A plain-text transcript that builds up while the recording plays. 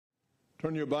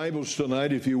Turn your Bibles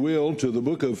tonight, if you will, to the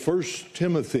book of 1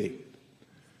 Timothy.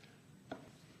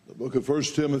 The book of 1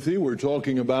 Timothy, we're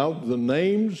talking about the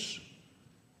names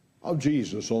of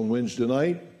Jesus on Wednesday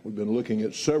night. We've been looking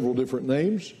at several different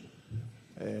names,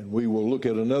 and we will look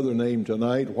at another name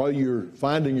tonight. While you're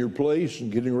finding your place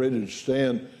and getting ready to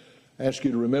stand, I ask you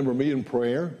to remember me in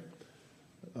prayer.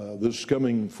 This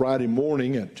coming Friday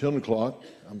morning at 10 o'clock,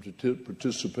 I'm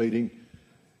participating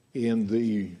in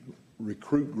the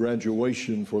recruit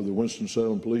graduation for the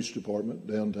Winston-Salem Police Department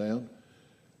downtown,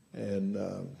 and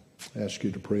ask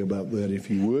you to pray about that if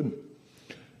you would.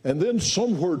 And then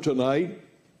somewhere tonight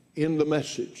in the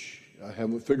message, I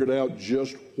haven't figured out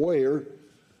just where,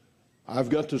 I've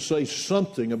got to say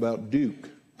something about Duke.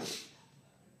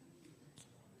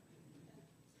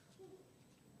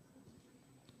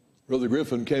 Brother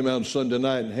Griffin came out Sunday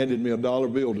night and handed me a dollar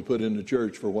bill to put in the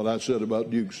church for what I said about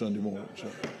Duke Sunday morning.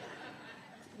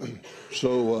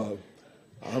 So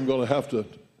I'm going to have to,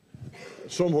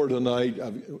 somewhere tonight,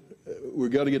 we've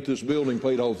got to get this building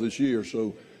paid off this year,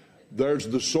 so there's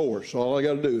the source. All I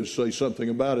got to do is say something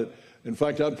about it. In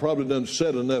fact, I'd probably done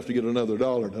said enough to get another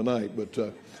dollar tonight,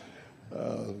 but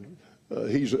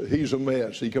he's a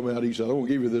mess. He come out, he said, I won't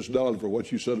give you this dollar for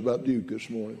what you said about Duke this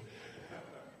morning.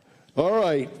 All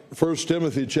right, 1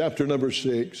 Timothy chapter number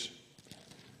 6,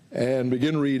 and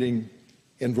begin reading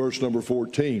in verse number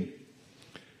 14.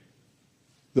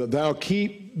 That thou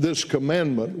keep this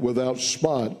commandment without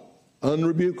spot,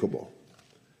 unrebukable,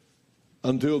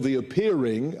 until the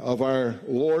appearing of our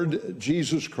Lord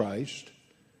Jesus Christ,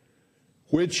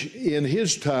 which in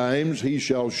his times he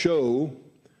shall show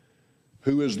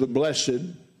who is the blessed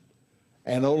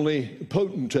and only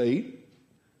potentate,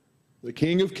 the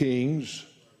King of kings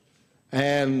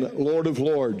and Lord of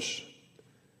lords,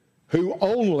 who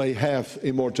only hath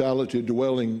immortality,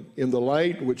 dwelling in the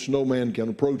light which no man can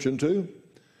approach unto,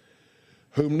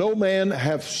 whom no man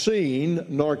hath seen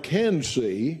nor can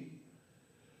see,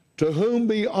 to whom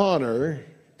be honor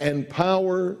and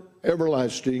power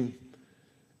everlasting.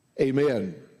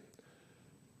 Amen.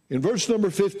 In verse number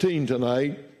 15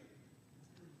 tonight,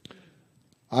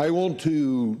 I want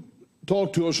to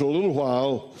talk to us a little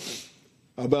while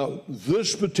about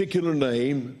this particular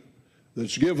name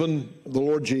that's given the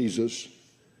Lord Jesus,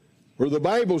 where the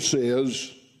Bible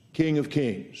says, King of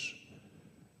Kings.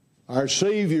 Our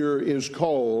Savior is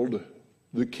called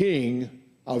the King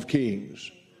of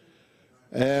Kings.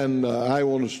 And I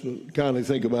want us to kind of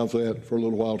think about that for a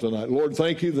little while tonight. Lord,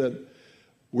 thank you that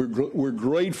we're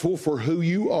grateful for who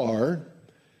you are,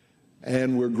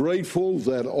 and we're grateful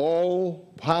that all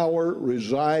power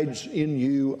resides in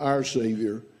you, our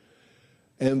Savior,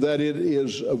 and that it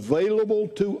is available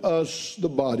to us, the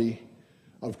body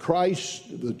of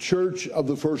Christ, the church of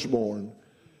the firstborn.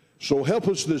 So help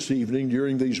us this evening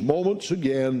during these moments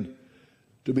again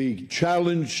to be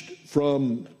challenged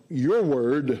from your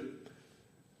word.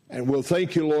 And we'll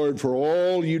thank you, Lord, for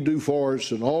all you do for us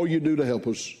and all you do to help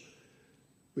us,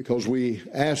 because we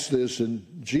ask this in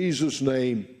Jesus'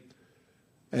 name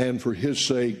and for his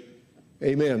sake.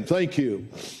 Amen. Thank you.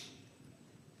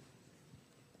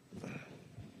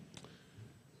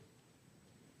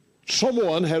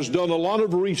 Someone has done a lot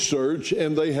of research,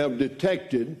 and they have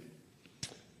detected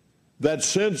that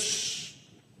since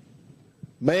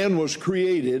man was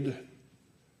created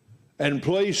and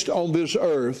placed on this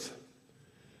earth,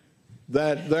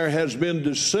 that there has been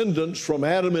descendants from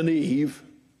Adam and Eve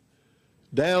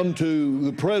down to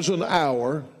the present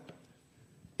hour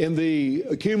in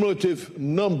the cumulative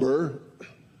number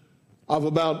of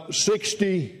about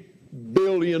 60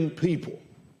 billion people.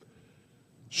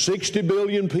 60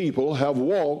 billion people have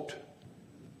walked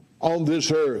on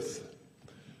this earth.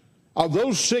 Of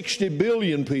those 60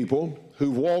 billion people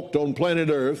who've walked on planet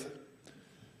Earth,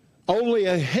 only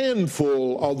a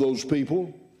handful of those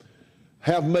people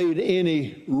have made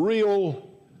any real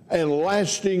and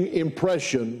lasting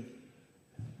impression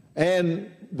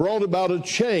and brought about a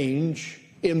change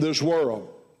in this world.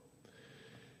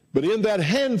 But in that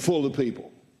handful of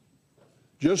people,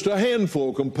 just a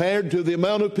handful compared to the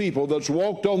amount of people that's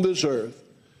walked on this earth,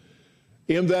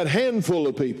 in that handful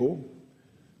of people,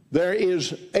 there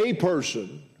is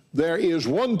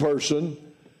one person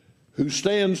who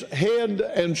stands head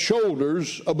and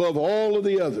shoulders above all of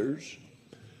the others,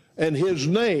 and his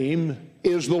name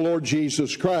is the Lord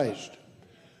Jesus Christ.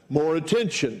 More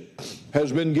attention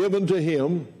has been given to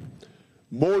him,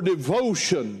 more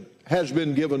devotion has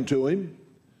been given to him,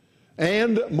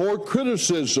 and more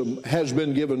criticism has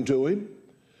been given to him,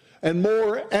 and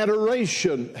more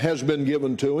adoration has been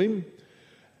given to him,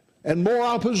 and more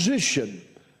opposition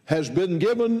has been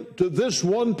given to this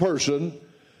one person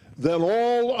than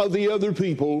all of the other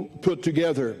people put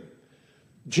together.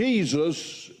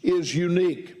 Jesus is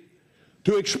unique.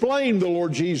 To explain the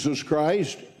Lord Jesus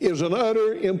Christ is an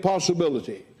utter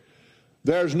impossibility.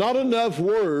 There's not enough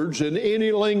words in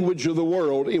any language of the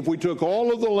world. If we took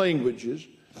all of the languages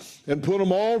and put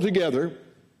them all together,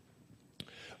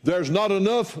 there's not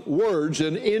enough words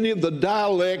in any of the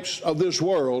dialects of this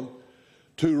world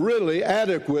to really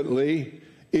adequately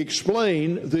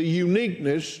explain the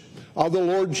uniqueness of the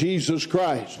Lord Jesus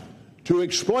Christ. To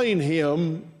explain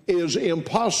him is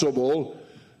impossible,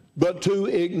 but to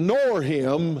ignore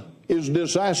him is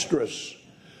disastrous.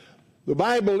 The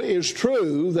Bible is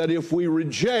true that if we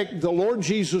reject the Lord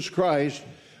Jesus Christ,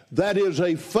 that is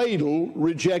a fatal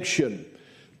rejection.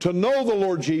 To know the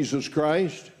Lord Jesus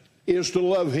Christ is to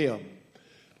love him.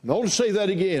 And I'll say that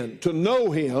again. To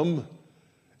know him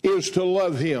is to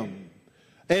love him.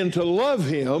 And to love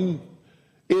him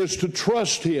is to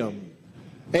trust him.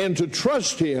 And to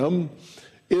trust him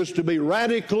is to be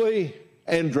radically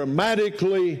and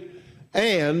dramatically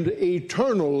and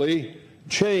eternally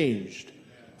changed.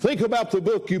 Think about the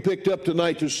book you picked up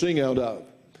tonight to sing out of.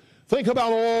 Think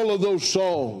about all of those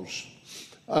songs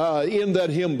in that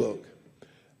hymn book.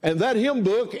 And that hymn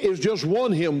book is just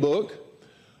one hymn book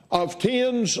of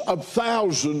tens of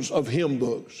thousands of hymn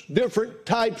books, different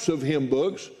types of hymn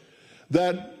books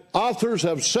that authors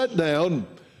have set down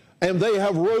and they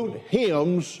have wrote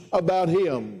hymns about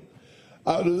him.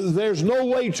 There's no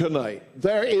way tonight,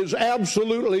 there is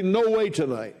absolutely no way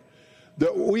tonight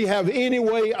that we have any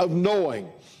way of knowing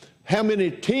how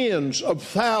many tens of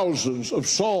thousands of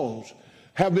songs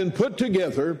have been put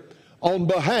together on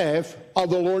behalf of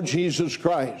the Lord Jesus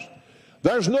Christ.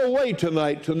 There's no way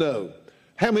tonight to know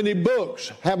how many books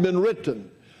have been written,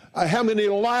 how many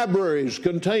libraries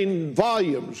contain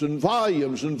volumes and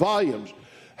volumes and volumes,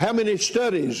 how many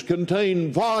studies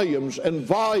contain volumes and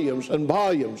volumes and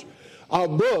volumes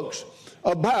of books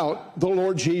about the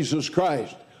Lord Jesus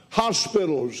Christ.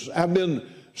 Hospitals have been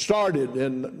started,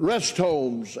 and rest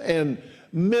homes and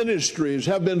ministries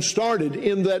have been started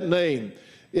in that name.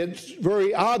 It's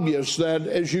very obvious that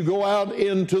as you go out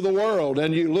into the world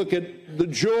and you look at the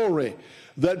jewelry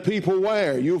that people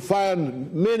wear, you'll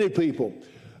find many people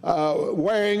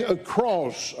wearing a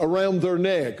cross around their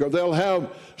neck, or they'll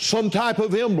have some type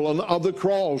of emblem of the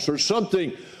cross or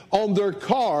something on their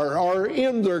car or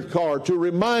in their car to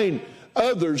remind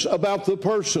others about the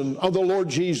person of the Lord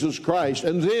Jesus Christ.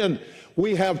 And then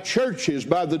we have churches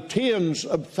by the tens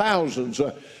of thousands,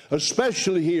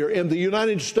 especially here in the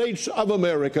United States of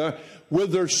America,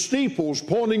 with their steeples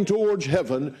pointing towards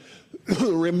heaven,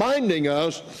 reminding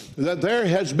us that there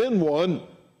has been one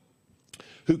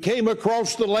who came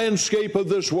across the landscape of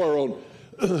this world,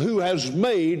 who has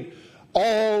made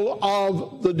all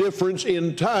of the difference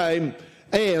in time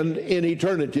and in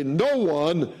eternity. No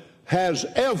one has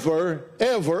ever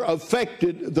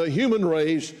affected the human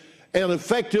race and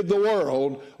affected the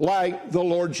world like the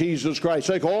Lord Jesus Christ.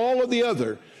 Take all of the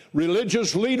other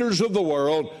religious leaders of the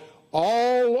world,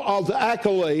 all of the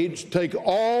accolades, take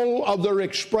all of their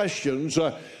expressions,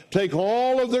 take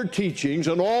all of their teachings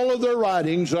and all of their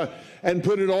writings, and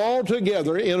put it all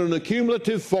together in an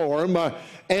accumulative form,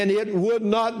 and it would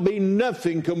not be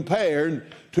nothing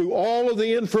compared to all of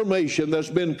the information that's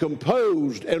been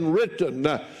composed and written,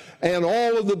 and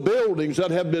all of the buildings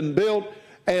that have been built,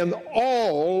 and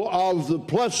all of the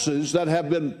pluses that have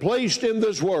been placed in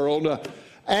this world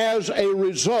as a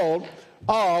result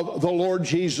of the Lord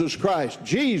Jesus Christ.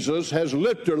 Jesus has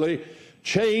literally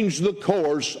changed the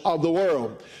course of the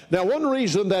world. Now, one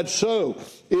reason that's so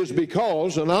is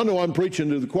because, and I know I'm preaching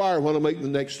to the choir when I make the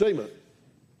next statement,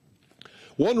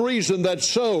 one reason that's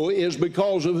so is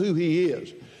because of who he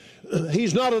is.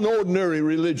 He's not an ordinary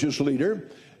religious leader.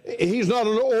 He's not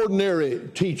an ordinary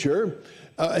teacher.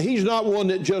 He's not one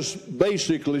that just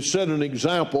basically set an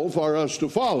example for us to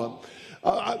follow.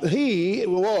 He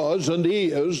was and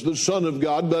is the Son of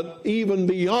God, but even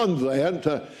beyond that,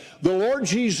 the Lord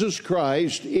Jesus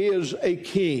Christ is a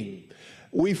king.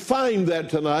 We find that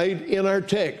tonight in our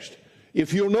text.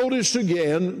 If you'll notice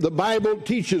again, the Bible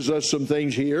teaches us some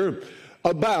things here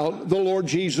about the Lord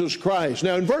Jesus Christ.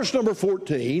 Now, in verse number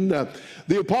 14,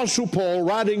 the Apostle Paul,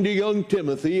 writing to young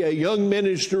Timothy, a young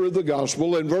minister of the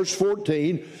gospel, in verse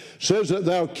 14, says that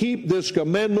thou keep this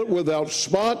commandment without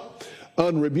spot,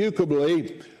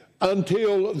 unrebukably,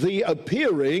 until the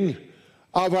appearing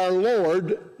of our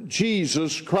Lord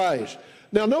Jesus Christ.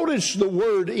 Now, notice the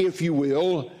word, if you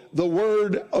will, the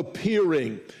word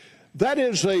appearing. That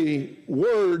is a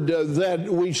word that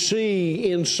we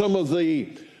see in some of the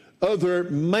other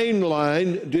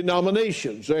mainline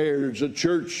denominations. There's a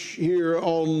church here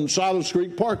on Silas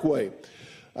Creek Parkway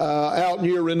out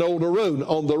near Reynolda Road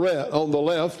on the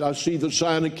left. I see the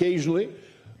sign occasionally,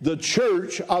 the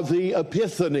Church of the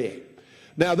Epiphany.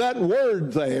 Now that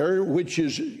word there, which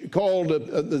is called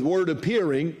the word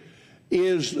appearing,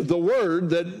 is the word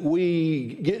that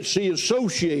we see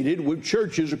associated with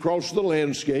churches across the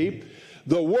landscape,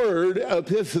 the word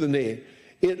epiphany.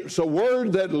 It's a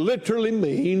word that literally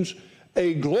means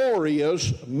a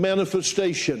glorious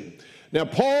manifestation. Now,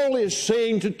 Paul is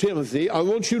saying to Timothy, I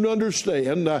want you to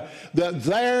understand that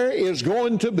there is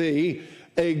going to be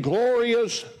a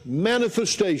glorious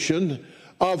manifestation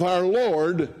of our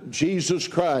Lord Jesus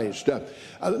Christ.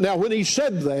 Now, when he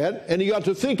said that, and he got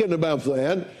to thinking about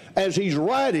that, as he's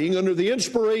writing under the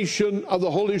inspiration of the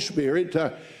Holy Spirit,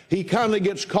 he kind of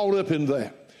gets caught up in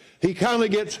that. He kind of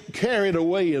gets carried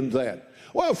away in that.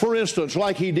 Well, for instance,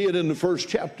 like he did in the first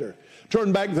chapter.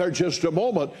 Turn back there just a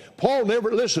moment. Paul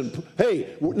never, listen,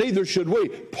 hey, neither should we.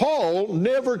 Paul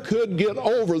never could get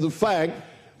over the fact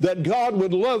that God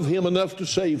would love him enough to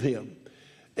save him.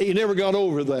 He never got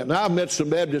over that. Now, I've met some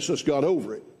Baptists that's got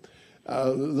over it.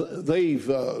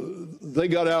 They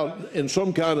got out in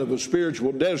some kind of a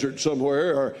spiritual desert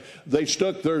somewhere, or they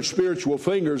stuck their spiritual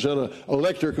fingers in an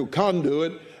electrical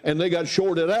conduit and they got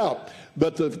shorted out.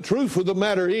 But the truth of the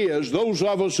matter is, those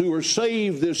of us who are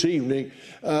saved this evening,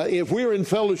 if we're in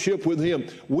fellowship with him,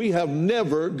 we have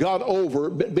never got over.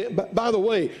 By the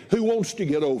way, who wants to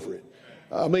get over it?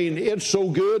 I mean, it's so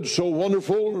good, so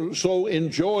wonderful, so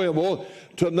enjoyable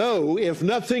to know, if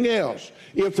nothing else,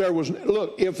 if there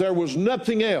was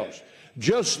nothing else,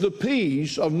 just the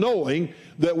peace of knowing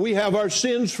that we have our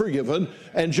sins forgiven,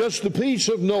 and just the peace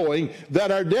of knowing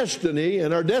that our destiny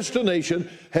and our destination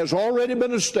has already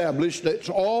been established. It's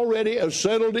already a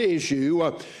settled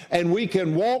issue, and we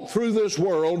can walk through this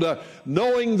world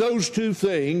knowing those two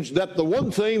things, that the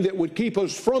one thing that would keep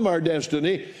us from our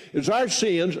destiny is our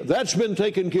sins. That's been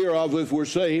taken care of if we're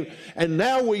saved, and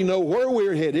now we know where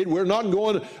we're headed. We're not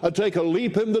going to take a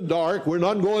leap in the dark. We're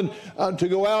not going to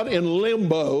go out in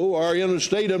limbo or in a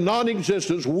state of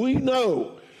non-existence. We know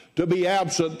to be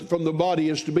absent from the body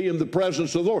is to be in the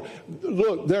presence of the Lord.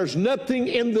 Look, there's nothing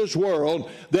in this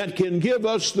world that can give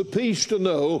us the peace to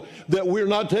know that we're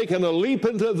not taking a leap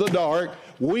into the dark.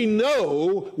 We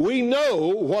know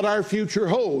what our future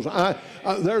holds.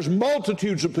 There's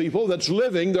multitudes of people that's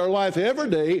living their life every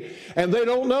day, and they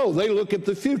don't know. They look at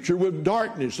the future with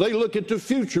darkness. They look at the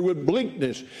future with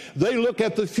bleakness. They look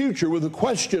at the future with a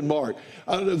question mark.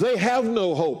 They have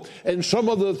no hope. And some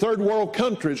of the third world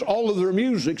countries, all of their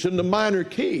music's in the minor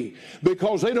key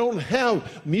because they don't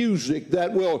have music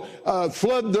that will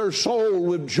flood their soul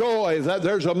with joy, that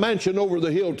there's a mansion over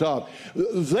the hilltop.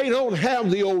 They don't have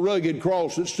the old rugged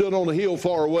cross that stood on a hill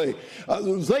far away.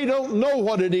 They don't know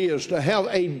what it is to have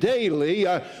a daily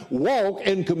walk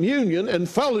in communion and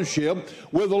fellowship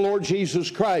with the Lord Jesus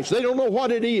Christ. They don't know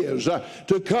what it is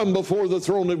to come before the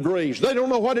throne of grace. They don't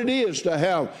know what it is to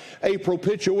have a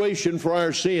propitiation for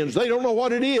our sins. They don't know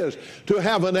what it is to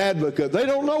have an advocate. They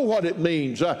don't know what it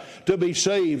means to be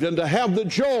saved and to have the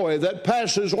joy that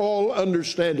passes all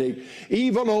understanding.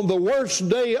 Even on the worst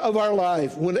day of our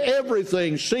life, when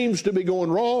everything seems to be going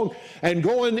wrong and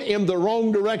going in the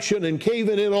wrong direction and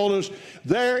caving in on us,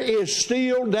 there is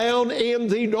still down in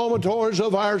the dormitories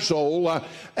of our soul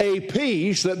a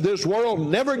peace that this world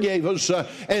never gave us,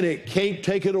 and it can't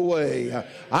take it away.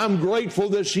 I'm grateful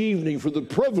this evening for the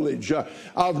privilege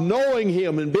of knowing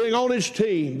him and being on his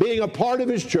team, being a part of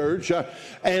his church,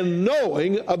 and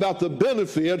knowing about the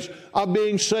benefits of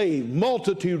being saved.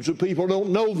 Multitudes of people don't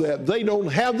know that. They don't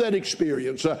have that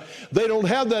experience. They don't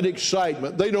have that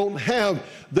excitement. They don't have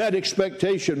that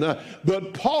expectation.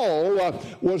 But Paul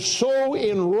was so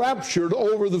enraptured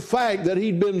over the fact that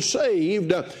he'd been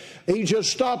saved, he just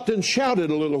stopped and shouted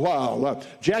a little while.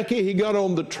 Jackie, he got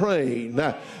on the train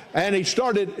and he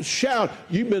started shouting,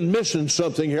 "You've been missing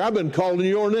something here. I've been calling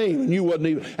your name and you wasn't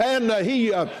even." And he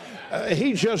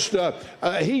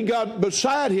got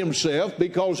beside himself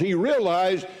because he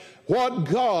realized what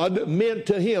God meant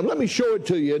to him. Let me show it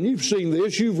to you. And you've seen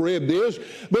this, you've read this.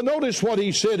 But notice what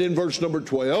he said in verse number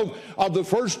 12 of the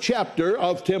first chapter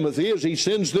of Timothy as he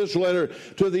sends this letter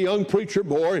to the young preacher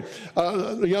boy.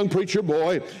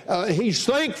 He's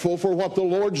thankful for what the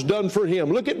Lord's done for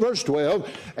him. Look at verse 12.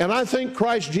 "And I thank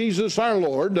Christ Jesus our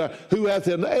Lord, who hath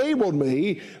enabled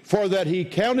me, for that he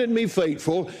counted me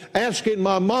faithful, asking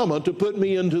my mama to put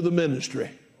me into the ministry."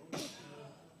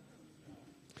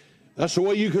 That's the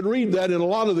way you could read that in a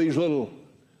lot of these little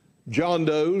John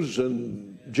Does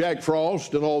and Jack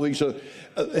Frost and all these.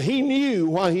 He knew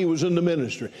why he was in the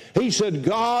ministry. He said,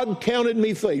 "God counted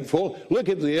me faithful." Look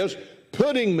at this.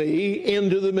 putting me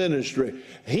into the ministry.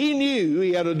 He knew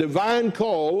he had a divine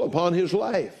call upon his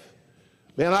life.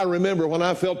 Man, I remember when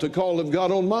I felt the call of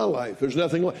God on my life. There's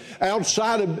nothing like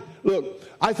outside of, look,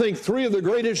 I think three of the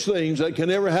greatest things that can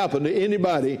ever happen to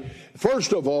anybody.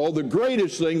 First of all, the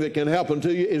greatest thing that can happen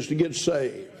to you is to get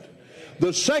saved.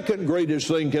 The second greatest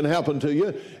thing can happen to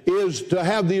you is to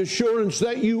have the assurance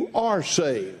that you are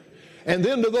saved. And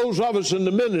then to those of us in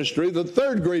the ministry, the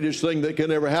third greatest thing that can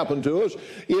ever happen to us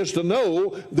is to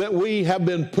know that we have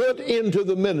been put into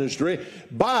the ministry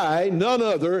by none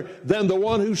other than the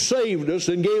one who saved us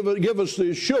and gave us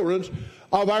the assurance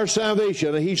of our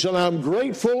salvation. And he said, I'm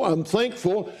grateful, I'm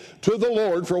thankful to the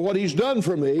Lord for what he's done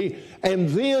for me. And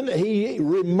then he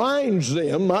reminds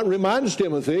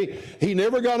Timothy, he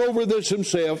never got over this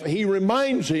himself, he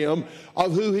reminds him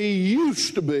of who he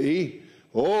used to be.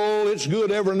 Oh, it's good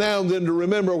every now and then to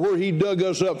remember where he dug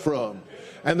us up from.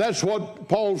 And that's what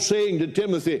Paul's saying to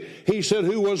Timothy. He said,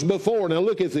 who was before. Now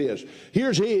look at this.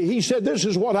 He said, this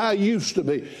is what I used to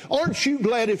be. Aren't you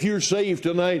glad if you're saved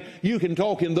tonight, you can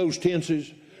talk in those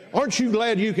tenses? Aren't you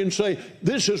glad you can say,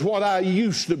 this is what I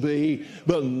used to be,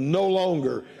 but no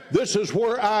longer. This is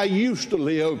where I used to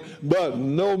live, but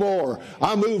no more.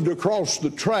 I moved across the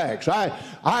tracks. I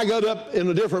got up in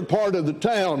a different part of the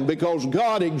town because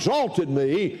God exalted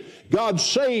me. God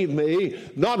saved me,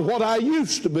 not what I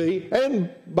used to be. And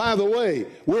by the way,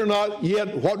 we're not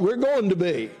yet what we're going to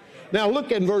be. Now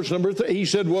look at verse number 3. He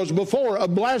said, was before a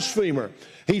blasphemer.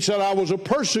 He said, I was a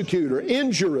persecutor,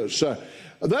 injurious.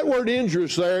 That word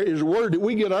injurious there is a word that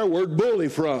we get our word bully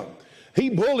from. He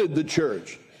bullied the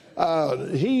church.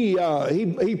 He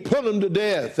put them to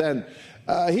death, and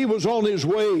he was on his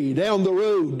way down the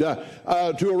road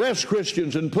to arrest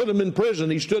Christians and put them in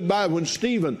prison. He stood by when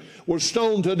Stephen was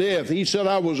stoned to death. He said,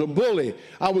 I was a bully.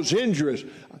 I was injurious.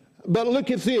 But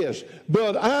look at this.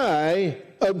 But I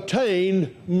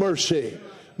obtained mercy.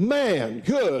 Man,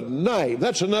 good night.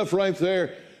 That's enough right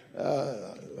there.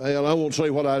 Well, I won't say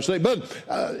what I say, but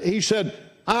he said,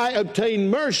 I obtained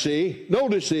mercy,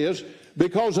 notice this,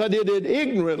 because I did it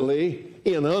ignorantly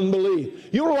in unbelief.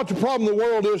 You know what the problem in the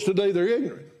world is today? They're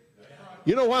ignorant.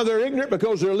 You know why they're ignorant?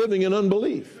 Because they're living in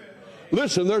unbelief.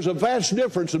 Listen, there's a vast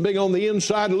difference in being on the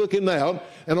inside looking out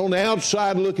and on the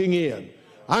outside looking in.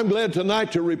 I'm glad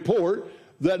tonight to report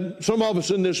that some of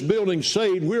us in this building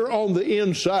saved, we're on the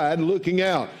inside looking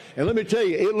out. And let me tell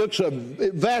you, it looks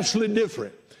vastly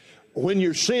different when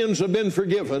your sins have been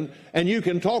forgiven and you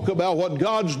can talk about what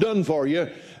God's done for you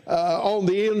on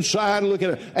the inside looking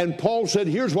at. And Paul said,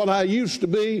 here's what I used to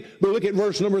be. But look at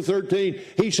verse number 13.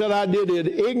 He said, I did it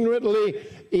ignorantly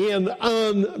in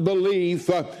unbelief.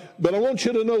 But I want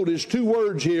you to notice two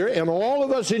words here, and all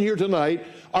of us in here tonight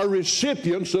are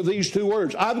recipients of these two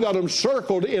words. I've got them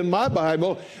circled in my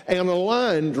Bible and a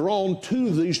line drawn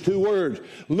to these two words.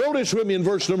 Notice with me in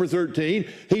verse number 13,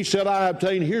 he said, I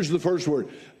obtained, here's the first word,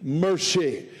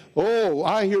 mercy. Oh,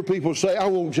 I hear people say, I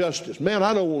want justice. Man,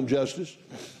 I don't want justice.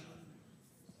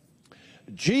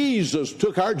 Jesus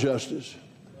took our justice.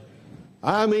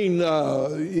 I mean,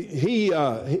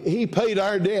 he paid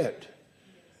our debt.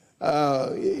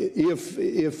 If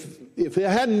it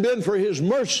hadn't been for his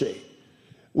mercy,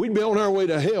 we'd be on our way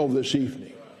to hell this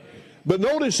evening. But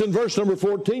notice in verse number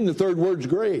 14, the third word's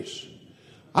grace.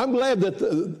 I'm glad that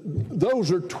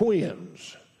those are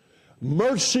twins.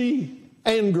 Mercy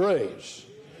and grace.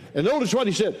 And notice what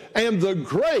he said. And the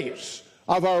grace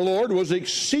of our Lord was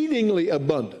exceedingly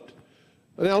abundant.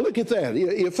 Now look at that.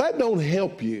 If that don't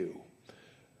help you,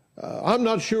 I'm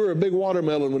not sure a big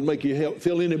watermelon would make you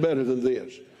feel any better than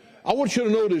this. I want you to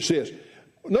notice this.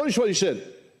 Notice what he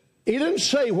said. He didn't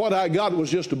say what I got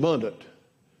was just abundant.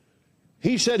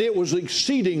 He said it was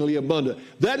exceedingly abundant.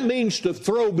 That means to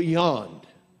throw beyond.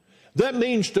 That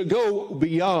means to go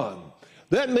beyond.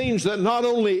 That means that not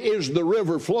only is the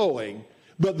river flowing,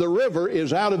 but the river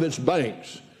is out of its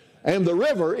banks. And the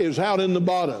river is out in the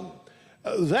bottom.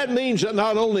 That means that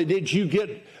not only did you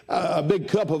get a big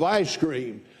cup of ice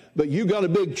cream, but you got a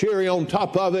big cherry on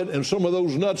top of it and some of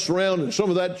those nuts around and some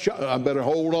of that. I better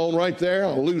hold on right there.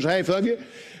 I'll lose half of you.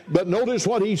 But notice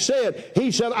what he said.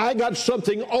 He said, I got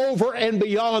something over and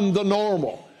beyond the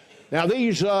normal. Now,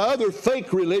 these other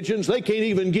fake religions, they can't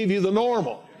even give you the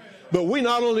normal. But we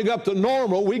not only got the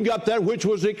normal, we got that which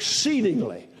was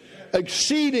exceedingly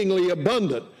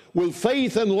abundant. with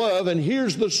faith and love, and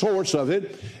here's the source of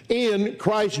it, in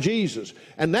Christ Jesus.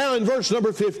 And now in verse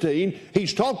number 15,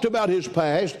 he's talked about his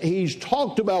past, he's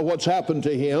talked about what's happened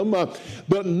to him,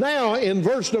 but now in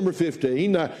verse number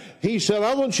 15, he said,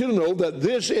 I want you to know that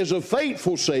this is a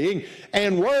faithful saying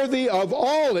and worthy of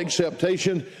all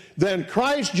acceptation, that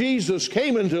Christ Jesus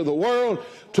came into the world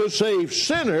to save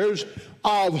sinners,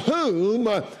 of whom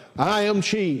I am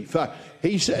chief.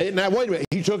 He said, now wait a minute,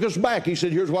 he took us back. He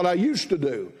said, here's what I used to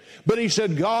do. But he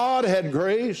said, God had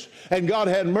grace and God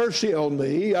had mercy on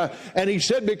me. And he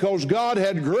said, because God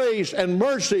had grace and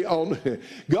mercy on me,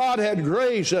 God had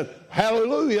grace,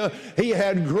 hallelujah, he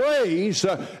had grace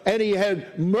and he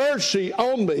had mercy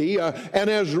on me. And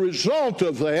as a result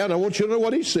of that, I want you to know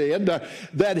what he said,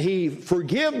 that he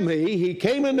forgive me. He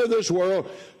came into this world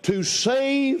to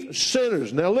save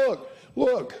sinners. Now look,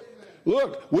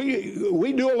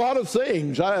 we do a lot of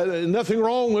things. Nothing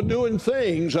wrong with doing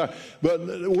things, but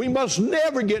we must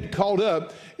never get caught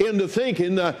up into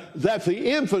thinking that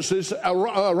the emphasis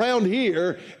around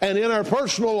here and in our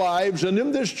personal lives and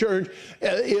in this church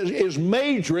is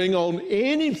majoring on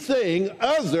anything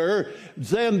other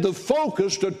than the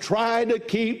focus to try to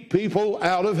keep people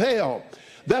out of hell.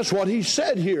 That's what he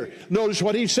said here. Notice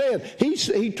what he said.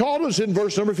 He taught us in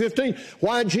verse number 15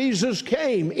 why Jesus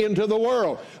came into the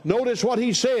world. Notice what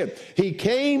he said. He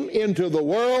came into the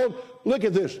world, look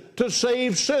at this, to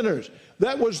save sinners.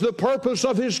 That was the purpose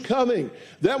of his coming.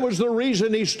 That was the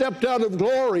reason he stepped out of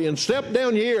glory and stepped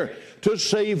down here, to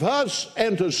save us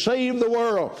and to save the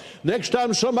world. Next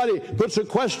time somebody puts a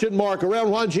question mark around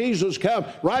why Jesus came,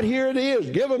 right here it is.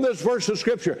 Give them this verse of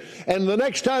Scripture. And the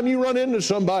next time you run into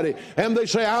somebody and they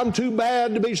say, I'm too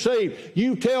bad to be saved,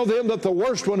 you tell them that the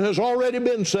worst one has already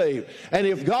been saved. And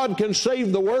if God can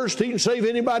save the worst, he can save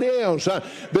anybody else.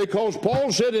 Because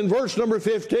Paul said in verse number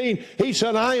 15, he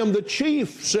said, I am the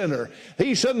chief sinner.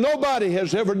 He said, nobody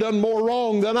has ever done more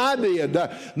wrong than I did.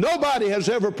 Nobody has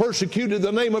ever persecuted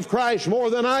the name of Christ more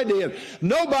than I did.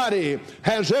 Nobody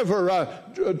has ever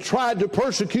tried to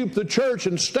persecute the church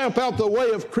and stamp out the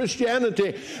way of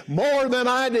Christianity more than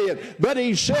I did. But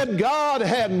he said God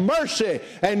had mercy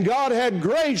and God had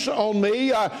grace on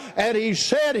me, and he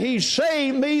said he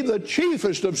saved me, the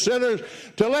chiefest of sinners,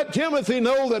 to let Timothy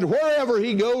know that wherever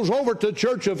he goes, over to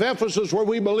Church of Ephesus where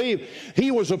we believe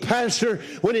he was a pastor,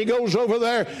 when he goes over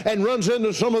there and runs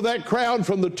into some of that crowd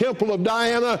from the temple of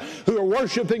Diana who are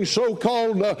worshiping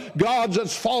so-called gods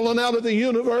that's fallen out of the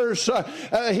universe,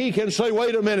 he can say,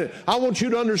 wait a minute, I want you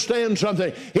to understand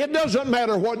something. It doesn't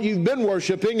matter what you've been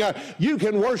worshiping. You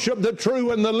can worship the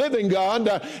true and the living God,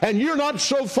 and you're not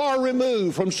so far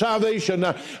removed from salvation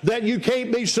that you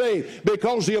can't be saved.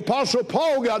 Because the Apostle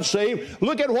Paul got saved,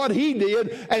 look at what he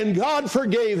did, and God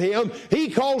forgave him. He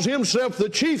calls himself the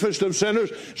chiefest of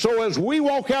sinners. So as we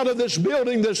walk out of this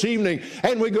building this evening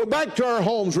and we go back to our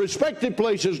homes, respective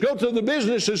places, go to the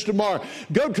businesses tomorrow,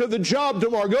 go to the job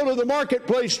tomorrow, go to the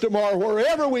marketplace tomorrow,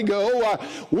 wherever we go,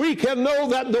 we can know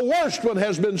that the worst one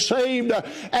has been saved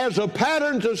as a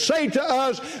pattern to say to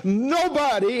us,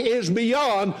 nobody is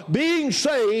beyond being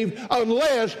saved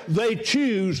unless they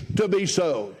choose to be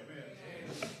so.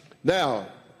 Now,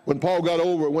 when Paul got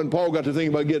to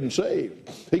think about getting saved,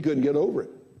 he couldn't get over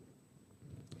it.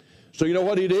 So you know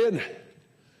what he did?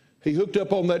 He hooked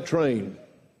up on that train.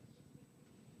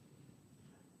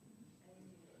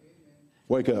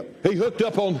 Wake up. He hooked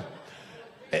up on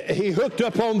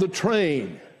the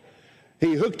train.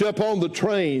 He hooked up on the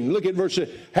train. Look at verse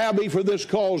 6. Howbeit for this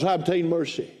cause I obtain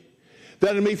mercy,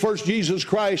 that in me first Jesus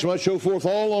Christ might show forth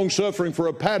all long suffering for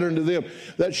a pattern to them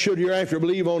that should hereafter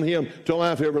believe on him to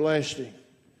life everlasting.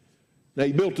 Now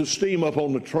he built the steam up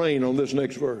on the train on this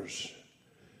next verse.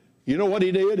 You know what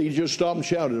he did? He just stopped and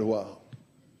shouted a while.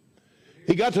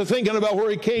 He got to thinking about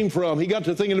where he came from. He got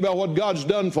to thinking about what God's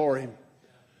done for him.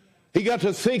 He got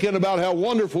to thinking about how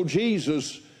wonderful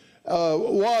Jesus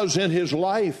was in his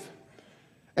life.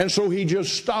 And so he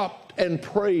just stopped and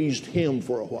praised him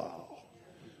for a while.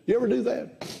 You ever do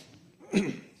that?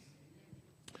 You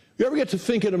ever get to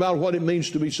thinking about what it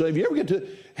means to be saved? You ever get to,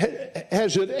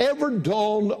 has it ever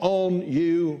dawned on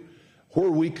you where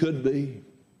we could be?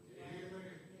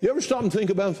 You ever stop and think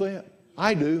about that?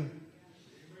 I do.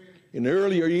 In the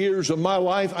earlier years of my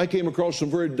life, I came across some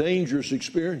very dangerous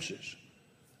experiences.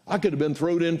 I could have been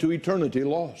thrown into eternity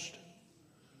lost.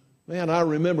 Man, I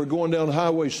remember going down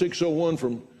Highway 601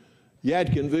 from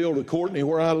Yadkinville to Courtney,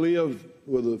 where I live,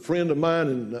 with a friend of mine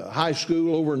in high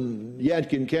school over in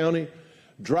Yadkin County,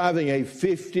 driving a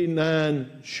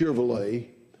 59 Chevrolet.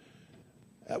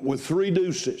 with 3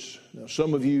 deuces. Now,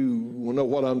 some of you will know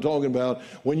what I'm talking about.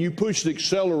 When you push the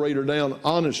accelerator down,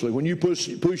 honestly, when you push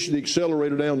the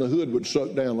accelerator down, the hood would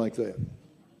suck down like that.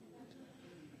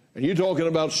 And you're talking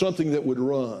about something that would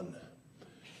run.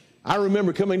 I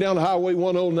remember coming down Highway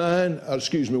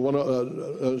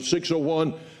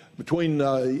 601 between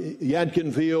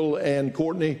Yadkinville and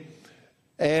Courtney,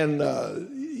 and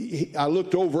I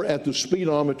looked over at the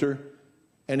speedometer,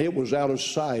 and it was out of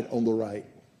sight on the right.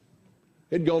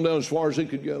 It had gone down as far as it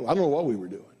could go. I don't know what we were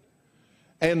doing.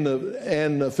 And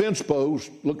the fence posts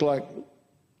looked like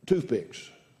toothpicks.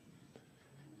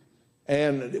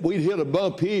 And we'd hit a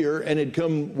bump here, and it'd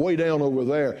come way down over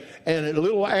there. And a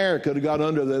little air could have got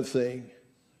under that thing,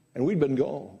 and we'd been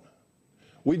gone.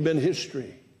 We'd been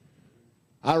history.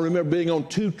 I remember being on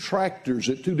 2 tractors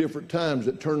at 2 different times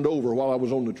that turned over while I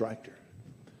was on the tractor.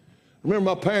 I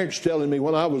remember my parents telling me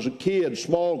when I was a kid,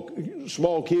 small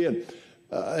kid,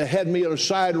 had me in a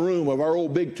side room of our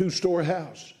old big 2-story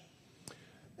house.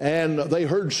 And they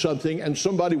heard something, and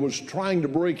somebody was trying to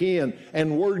break in,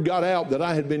 and word got out that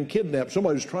I had been kidnapped.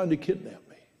 Somebody was trying to kidnap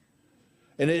me.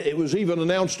 And it was even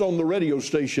announced on the radio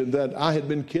station that I had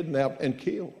been kidnapped and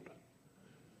killed.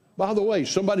 By the way,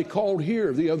 somebody called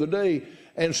here the other day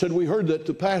and said, we heard that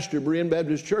the pastor of Berean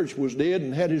Baptist Church was dead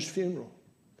and had his funeral.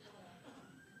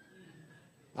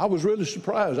 I was really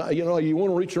surprised. You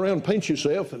want to reach around and pinch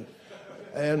yourself,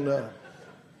 and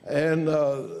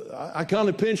I kind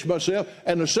of pinched myself,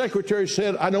 and the secretary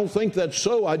said, I don't think that's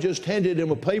so. I just handed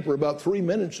him a paper about 3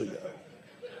 minutes ago.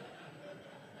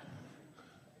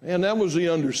 And that was the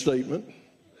understatement.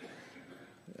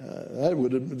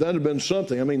 That'd have been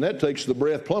something. I mean, that takes the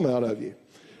breath plumb out of you.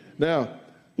 Now,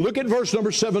 look at verse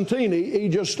number 17. He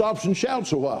just stops and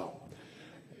shouts a while.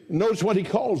 Notice what he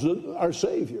calls our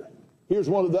Savior. Here's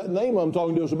one of that name I'm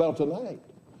talking to us about tonight.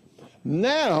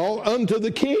 Now unto the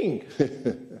King.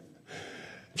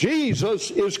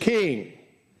 Jesus is King.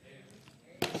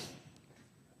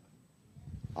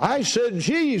 I said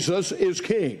Jesus is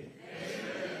King.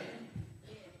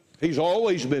 He's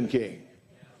always been King.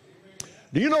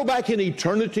 Do you know back in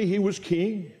eternity he was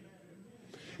King?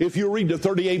 If you read the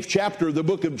 38th chapter of the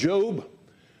book of Job,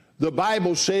 the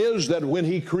Bible says that when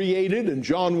he created, in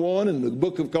John 1 and the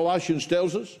book of Colossians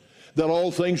tells us, that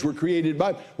all things were created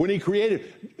by. When he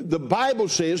created, the Bible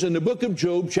says in the book of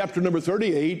Job, chapter number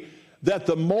 38, that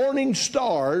the morning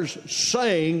stars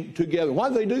sang together. Why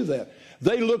did they do that?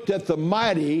 They looked at the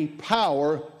mighty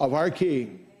power of our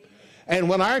King. And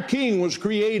when our King was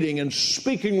creating and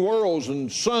speaking worlds and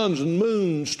suns and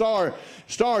moons, stars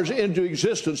into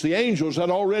existence, the angels had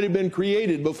already been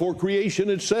created before creation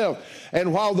itself.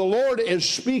 And while the Lord is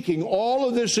speaking all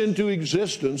of this into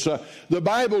existence, the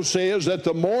Bible says that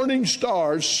the morning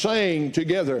stars sang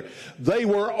together. They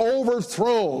were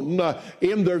overthrown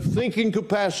in their thinking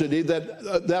capacity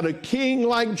that a king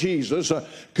like Jesus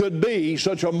could be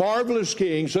such a marvelous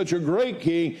king, such a great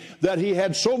king, that he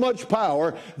had so much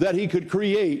power that he could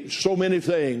create so many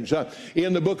things.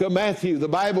 In the book of Matthew, the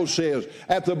Bible says,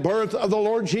 at the birth of the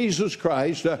Lord Jesus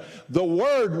Christ, the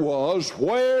word was,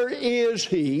 where is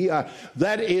he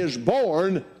that is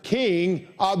born King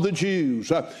of the Jews?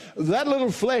 That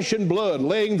little flesh and blood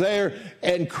laying there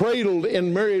and cradled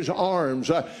in Mary's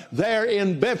arms, there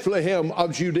in Bethlehem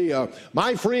of Judea.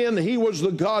 My friend, he was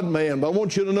the God-man. But I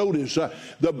want you to notice,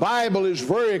 the Bible is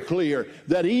very clear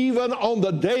that even on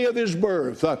the day of his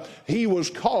birth, he was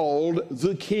called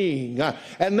the King.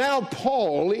 And now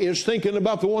Paul is thinking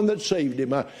about the one that saved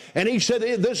him. And he said,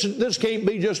 this can't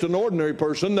be just an ordinary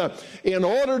person. In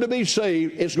order to be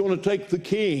saved, it's going to take the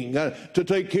King to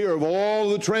take care of all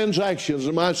the transactions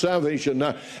of my salvation.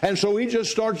 And so he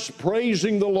just starts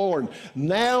praising the Lord.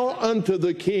 Now unto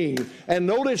the King. And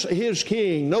notice his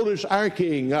King. Notice our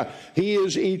King. He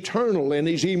is eternal, and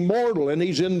he's immortal, and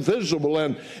he's invisible,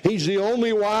 and he's the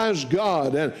only wise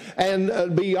God.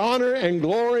 And be honor and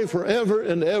glory forever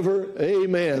and ever.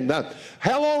 Amen. Now,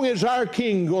 how long is our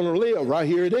King going to live? Right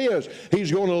here it is.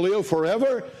 He's going to live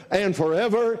forever and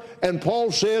forever. And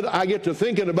Paul said, I get to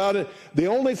thinking about it. The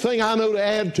only thing I know to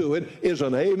add to it is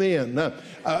an amen. Now,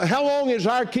 how long is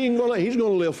our King going to live? He's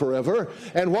going to live forever.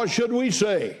 And what should we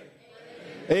say?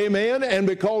 Amen. And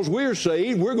because we're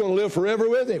saved, we're going to live forever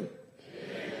with him.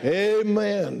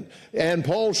 Amen. And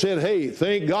Paul said, hey,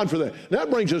 thank God for that. That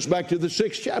brings us back to the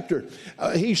 6th chapter.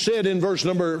 He said in verse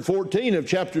number 14 of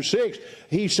chapter 6,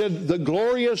 he said, the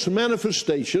glorious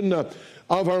manifestation of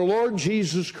our Lord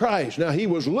Jesus Christ. Now, he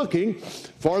was looking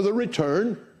for the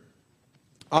return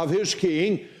of his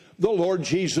King, the Lord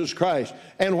Jesus Christ.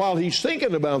 And while he's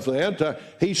thinking about that,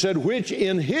 he said, which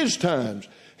in his times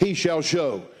he shall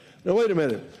show. Now, wait a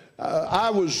minute. I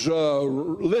was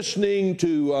listening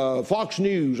to Fox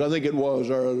News, I think it was,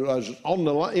 or I was on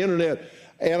the internet,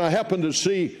 and I happened to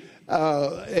see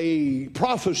a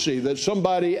prophecy that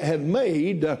somebody had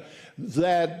made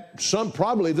that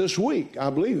probably this week, I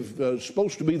believe, it's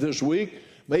supposed to be this week,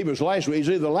 maybe it was last week, it's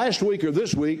either last week or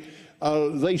this week,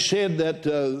 they said that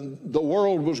the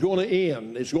world was going to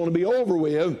end. It's going to be over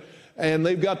with, and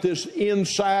they've got this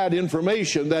inside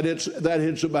information that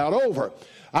it's about over.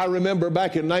 I remember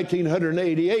back in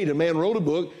 1988, a man wrote a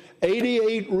book,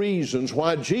 88 Reasons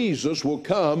Why Jesus Will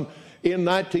Come in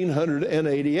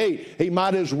 1988. He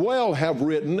might as well have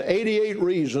written 88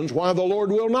 Reasons Why the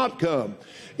Lord Will Not Come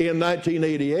in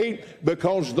 1988,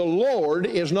 because the Lord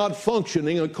is not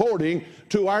functioning according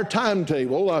to our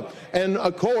timetable and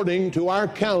according to our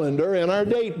calendar and our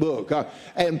date book.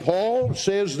 And Paul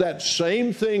says that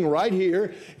same thing right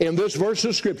here in this verse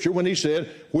of Scripture when he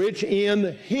said, which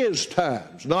in His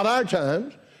times, not our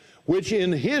times, which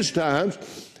in His times,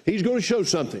 He's going to show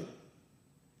something.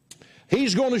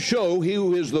 He's going to show He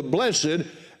who is the blessed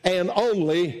and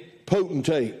only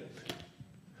potentate.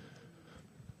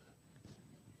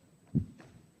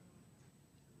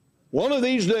 One of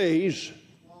these days,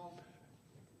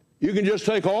 you can just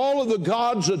take all of the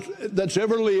gods that's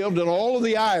ever lived and all of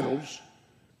the idols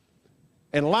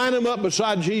and line them up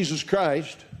beside Jesus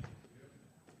Christ,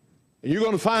 and you're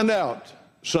going to find out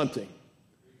something.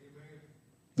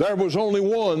 There was only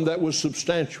one that was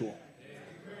substantial.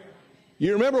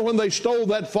 You remember when they stole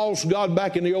that false god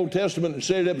back in the Old Testament and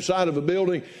set it up beside of a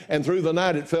building, and through the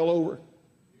night it fell over?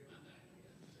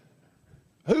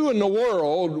 Who in the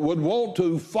world would want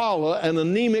to follow an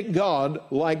anemic God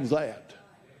like that?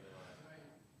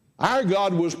 Our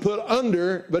God was put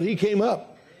under, but He came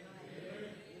up.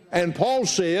 And Paul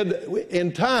said,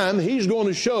 in time, He's going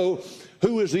to show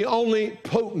who is the only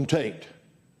potentate.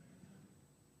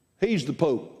 He's the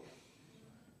Pope,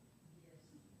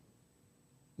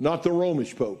 not the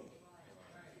Romish Pope.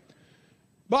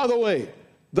 By the way,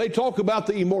 they talk about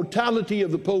the immortality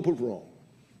of the Pope of Rome.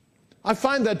 I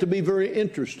find that to be very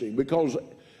interesting because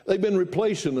they've been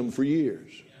replacing them for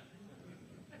years.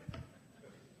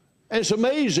 And it's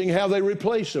amazing how they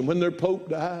replace them when their Pope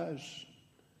dies.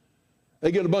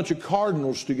 They get a bunch of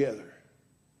cardinals together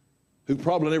who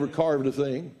probably never carved a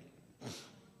thing.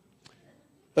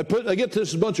 They get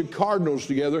this bunch of cardinals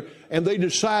together and they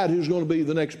decide who's going to be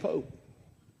the next Pope.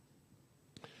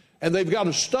 And they've got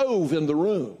a stove in the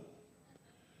room.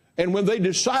 And when they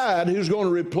decide who's going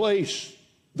to replace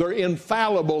their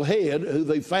infallible head, who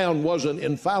they found wasn't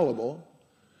infallible,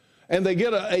 and they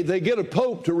get a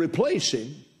pope to replace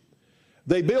him,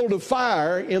 they build a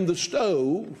fire in the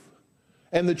stove,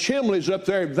 and the chimney's up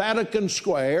there at Vatican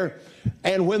Square,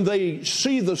 and when they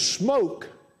see the smoke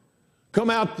come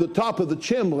out the top of the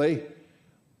chimney,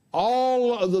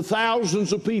 all of the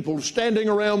thousands of people standing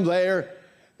around there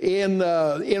in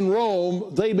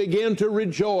Rome, they begin to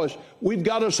rejoice. We've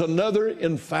got us another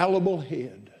infallible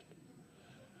head.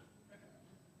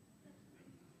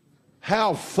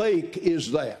 How fake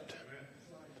is that?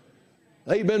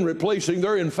 They've been replacing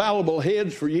their infallible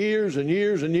heads for years and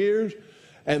years and years,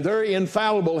 and their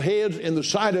infallible heads in the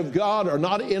sight of God are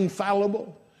not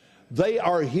infallible. They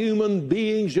are human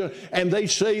beings, and they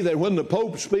say that when the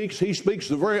Pope speaks, he speaks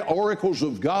the very oracles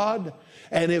of God.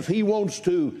 And if he wants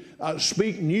to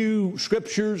speak new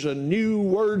scriptures and new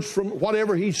words from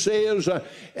whatever he says,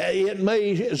 it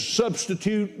may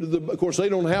substitute. Of course, they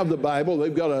don't have the Bible.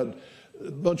 They've got a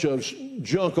bunch of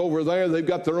junk over there. They've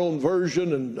got their own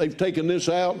version, and they've taken this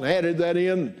out and added that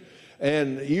in.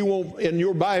 And you won't, in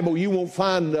your Bible, you won't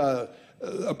find a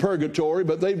purgatory,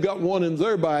 but they've got one in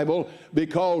their Bible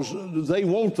because they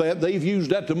want that. They've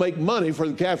used that to make money for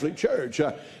the Catholic Church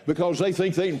because they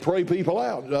think they can pray people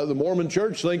out. The Mormon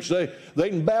Church thinks they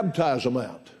can baptize them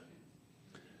out.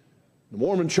 The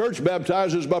Mormon Church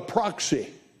baptizes by proxy.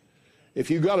 If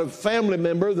you've got a family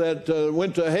member that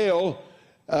went to hell,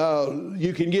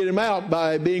 you can get him out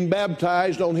by being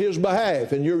baptized on his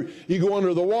behalf. And you go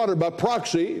under the water by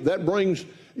proxy. That brings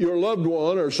your loved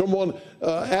one or someone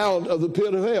out of the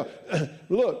pit of hell.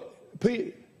 Look,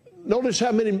 notice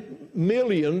how many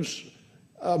millions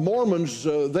Mormons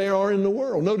there are in the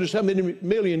world. Notice how many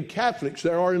million Catholics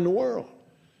there are in the world.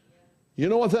 You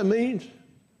know what that means?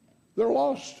 They're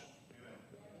lost.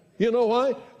 You know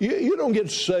why? You don't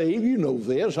get saved. You know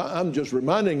this. I'm just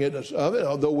reminding us of it,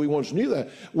 although we once knew that.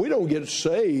 We don't get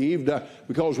saved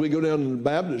because we go down to the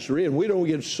baptistry, and we don't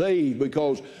get saved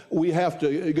because we have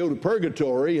to go to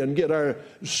purgatory and get our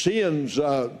sins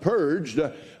purged.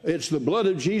 It's the blood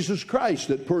of Jesus Christ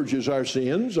that purges our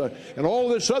sins. And all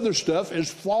this other stuff is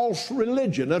false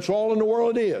religion. That's all in the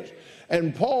world it is.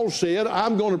 And Paul said,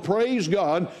 I'm going to praise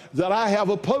God that I have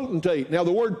a potentate. Now,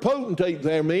 the word potentate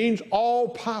there means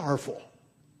all-powerful.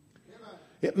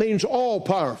 It means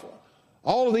all-powerful.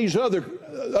 All of these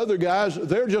other guys,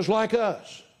 they're just like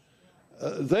us.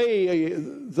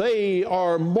 They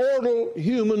are mortal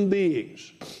human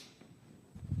beings,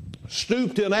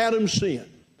 stooped in Adam's sin.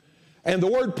 And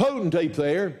the word potentate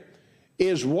there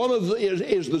is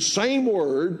the same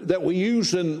word that we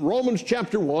use in Romans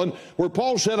chapter 1, where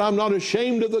Paul said, I'm not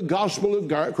ashamed of the gospel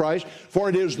of Christ, for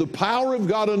it is the power of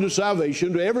God unto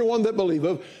salvation to everyone that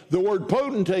believeth. The word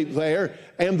potentate there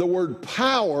and the word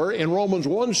power in Romans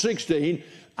 1:16,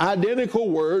 identical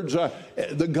words.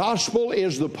 The gospel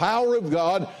is the power of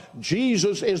God.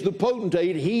 Jesus is the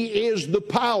potentate. He is the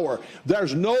power.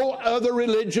 There's no other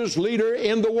religious leader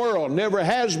in the world, never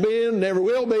has been, never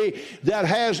will be, that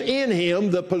has in him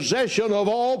the possession of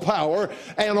all power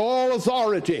and all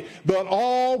authority. But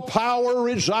all power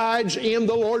resides in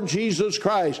the Lord Jesus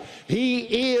Christ.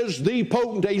 He is the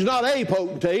potentate. He's not a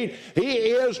potentate. He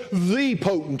is the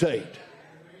potentate.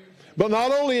 But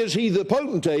not only is he the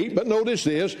potentate, but notice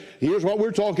this. Here's what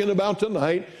we're talking about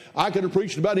tonight. I could have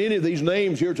preached about any of these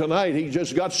names here tonight. He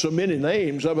just got so many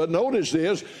names. But notice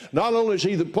this. Not only is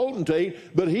he the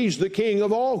potentate, but he's the king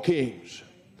of all kings.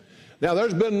 Now,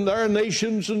 there are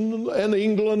nations and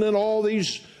England and all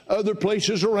these other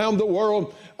places around the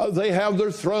world. They have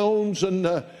their thrones. And,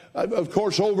 of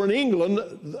course, over in England,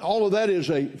 all of that is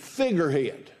a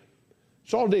figurehead.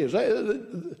 That's all it is.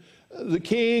 The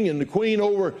king and the queen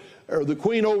over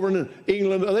in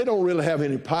England, they don't really have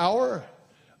any power.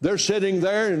 They're sitting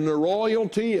there in their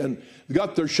royalty and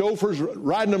got their chauffeurs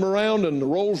riding them around in the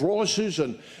Rolls Royces,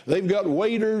 and they've got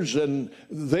waiters, and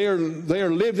they're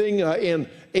living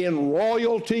in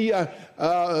royalty.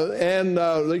 And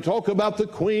they talk about the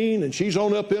queen, and she's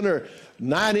on up in her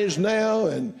 90s now,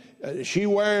 and she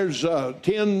wears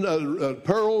 10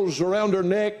 pearls around her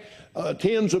neck.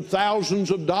 Tens of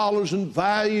thousands of dollars in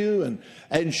value,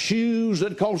 and shoes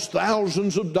that cost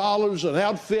thousands of dollars, and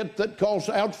outfits that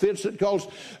cost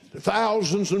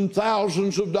thousands and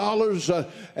thousands of dollars,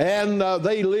 and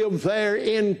they live there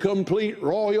in complete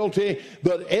royalty.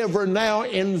 But every now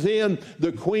and then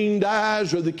the queen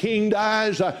dies or the king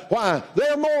dies. Why?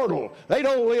 They're mortal. They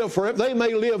don't live forever. They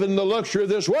may live in the luxury of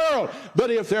this world,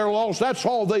 but if they're lost, that's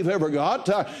all they've ever got.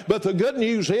 But the good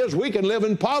news is we can live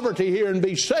in poverty here and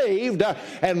be saved.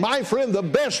 And my friend, the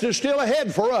best is still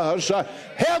ahead for us.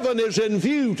 Heaven is in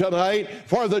view tonight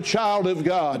for the child of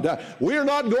God. We're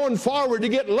not going forward to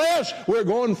get less. We're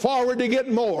going forward to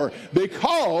get more,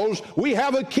 because we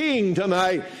have a king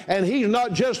tonight, and he's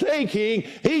not just a king,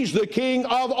 he's the king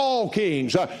of all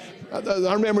kings. I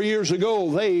remember years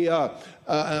ago they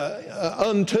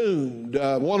untuned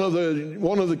one of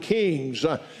the kings,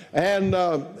 and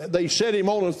they set him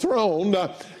on a throne,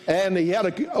 and he had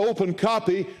an open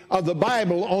copy of the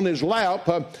Bible on his lap,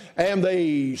 and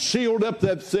they sealed up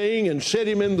that thing and set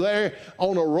him in there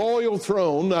on a royal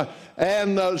throne.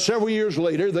 And several years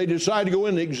later, they decided to go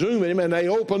in and exhume him, and they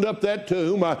opened up that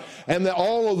tomb, and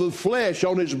all of the flesh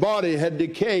on his body had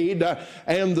decayed,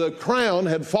 and the crown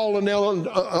had fallen down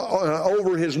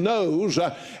over his nose,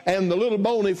 and the little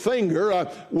bony finger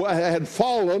had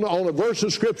fallen on a verse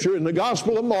of Scripture in the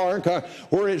Gospel of Mark,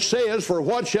 where it says, "For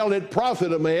what shall it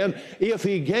profit a man if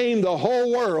he gain the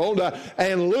whole world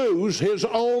and lose his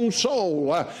own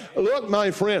soul?" Look,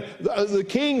 my friend, the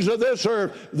kings of this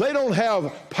earth, they don't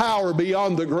have power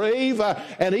beyond the grave,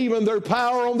 and even their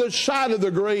power on this side of the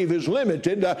grave is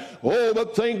limited.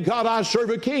 But thank God I serve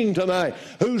a king tonight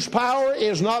whose power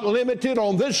is not limited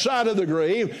on this side of the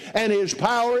grave, and his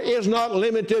power is not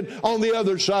limited on the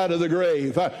other side of the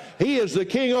grave. He is the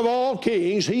king of all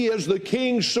kings. He is the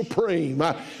king supreme.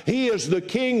 He is the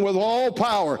king with all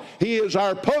power. He is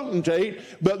our potentate.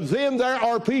 But then there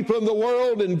are people in the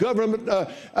world in government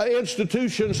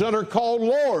institutions that are called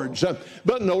lords.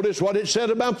 But notice what it said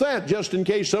about that, just in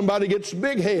case somebody gets a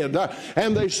big head.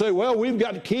 And they say, well, we've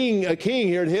got a king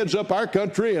here that heads up our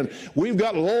country, and we've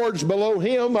got lords below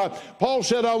him. Paul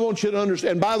said, I want you to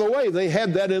understand. And by the way, they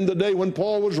had that in the day when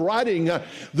Paul was writing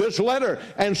this letter. letter.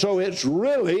 And so it's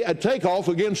really a takeoff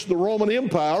against the Roman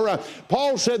Empire.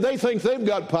 Paul said they think they've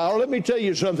got power. Let me tell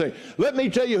you something. Let me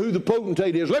tell you who the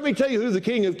potentate is. Let me tell you who the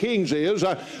King of Kings is.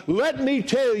 Let me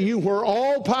tell you where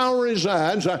all power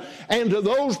resides. And to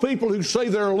those people who say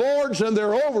they're lords and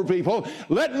they're over people,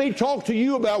 let me talk to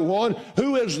you about one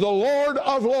who is the Lord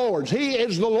of lords. He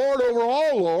is the Lord over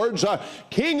all lords,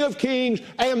 King of Kings,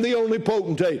 and the only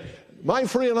potentate. My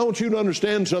friend, I want you to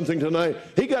understand something tonight.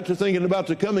 He got to thinking about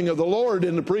the coming of the Lord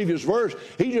in the previous verse.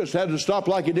 He just had to stop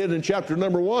like he did in chapter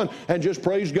number 1 and just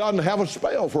praise God and have a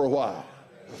spell for a while.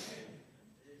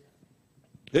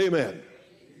 Amen.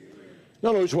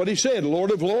 Now notice what he said, Lord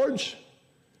of lords,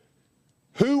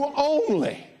 who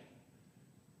only,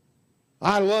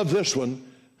 I love this one,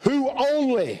 who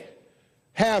only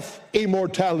hath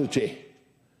immortality.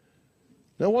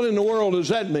 Now what in the world does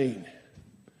that mean?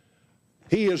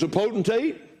 He is a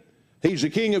potentate, he's the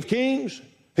King of Kings,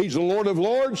 he's the Lord of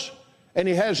lords, and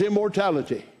he has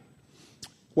immortality.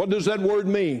 What does that word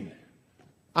mean?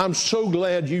 I'm so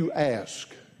glad you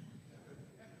asked.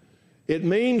 It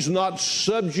means not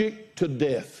subject to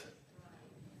death.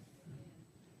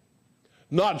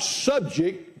 Not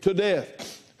subject to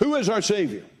death. Who is our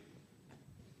Savior?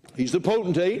 He's the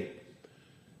potentate,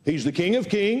 he's the King of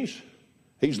Kings,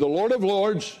 he's the Lord of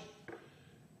lords,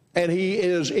 and he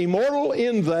is immortal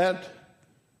in that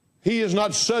he is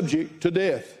not subject to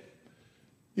death.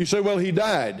 You say, well, he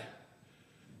died.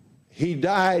 He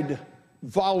died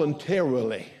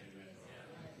voluntarily.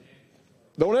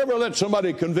 Don't ever let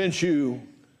somebody convince you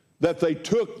that they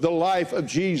took the life of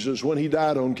Jesus when he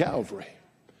died on Calvary.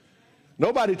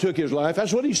 Nobody took his life.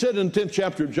 That's what he said in the 10th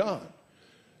chapter of John.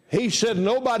 He said,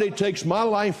 nobody takes my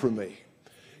life from me.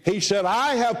 He said,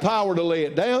 I have power to lay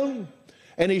it down.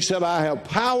 And he said, I have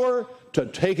power to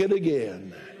take it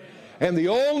again. And the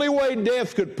only way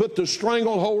death could put the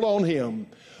stranglehold on him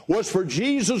was for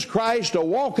Jesus Christ to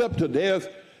walk up to death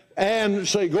and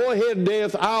say, go ahead,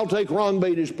 death, I'll take Ron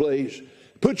Baity's place.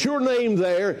 Put your name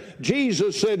there.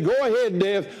 Jesus said, go ahead,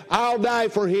 death. I'll die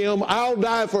for him. I'll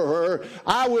die for her.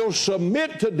 I will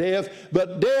submit to death.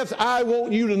 But death, I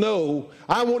want you to know,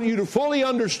 I want you to fully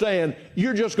understand,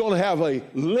 you're just going to have a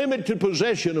limited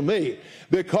possession of me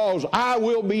because I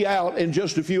will be out in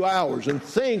just a few hours. And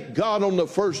thank God on the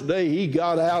first day he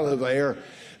got out of there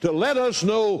to let us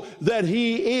know that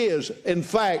he is, in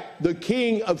fact, the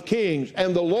King of Kings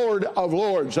and the Lord of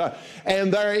Lords.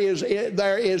 And there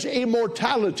is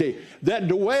immortality that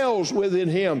dwells within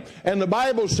him. And the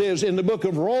Bible says in the book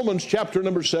of Romans chapter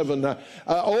number 7,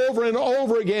 over and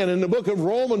over again in the book of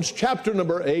Romans chapter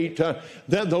number 8,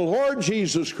 that the Lord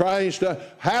Jesus Christ,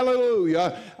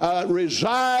 hallelujah,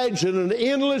 resides in an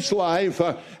endless life,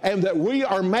 and that we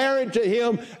are married to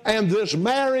him, and this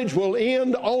marriage will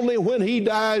end only when he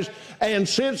dies. And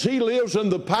since he lives in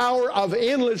the power of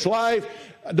endless life,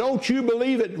 don't you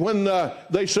believe it when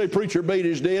they say Preacher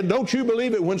Baity's dead? Don't you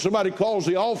believe it when somebody calls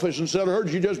the office and said, I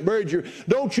heard you just buried your...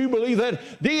 Don't you believe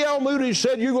that? D.L. Moody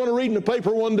said, you're going to read in the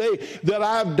paper one day that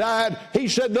I've died. He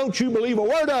said, don't you believe a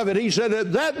word of it? He said,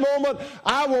 at that moment,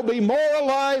 I will be more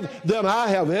alive than I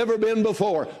have ever been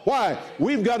before. Why?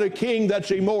 We've got a king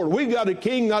that's immortal. We've got a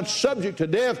king not subject to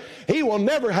death. He will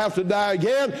never have to die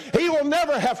again. He will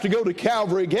never have to go to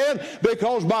Calvary again,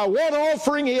 because by one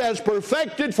offering he has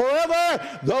perfected forever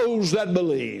those that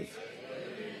believe.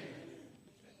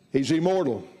 He's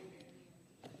immortal.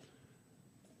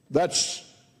 That's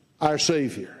our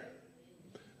Savior.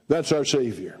 That's our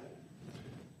Savior.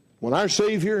 When our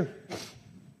Savior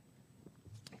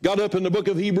got up in the book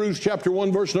of Hebrews chapter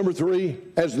 1 verse number 3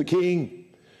 as the King,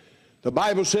 the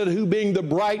Bible said, who being the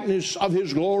brightness of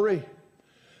his glory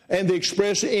and the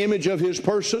express image of his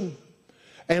person,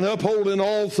 and upholding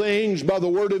all things by the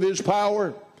word of his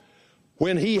power,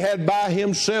 when he had by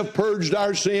himself purged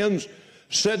our sins,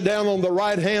 sat down on the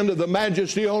right hand of the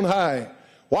majesty on high.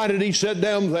 Why did he sit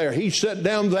down there? He sat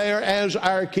down there as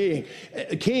our king.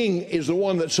 A king is the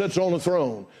one that sits on the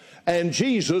throne. And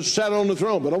Jesus sat on the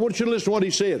throne. But I want you to listen to what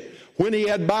he said. When he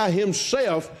had by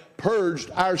himself purged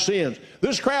our sins.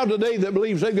 This crowd today that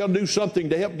believes they've got to do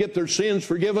something to help get their sins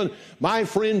forgiven, my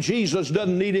friend, Jesus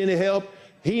doesn't need any help.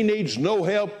 He needs no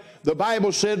help. The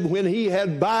Bible said when he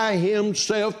had by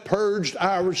himself purged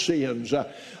our sins.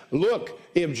 Look,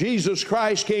 if Jesus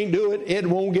Christ can't do it, it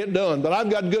won't get done. But I've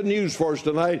got good news for us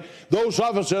tonight. Those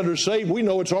of us that are saved, we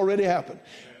know it's already happened.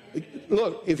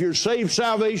 Look, if you're saved,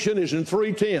 salvation is in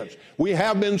 3 tenths. We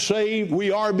have been saved,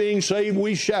 we are being saved,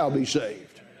 we shall be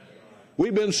saved.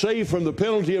 We've been saved from the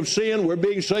penalty of sin. We're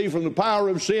being saved from the power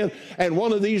of sin. And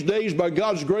one of these days, by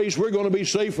God's grace, we're going to be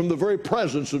saved from the very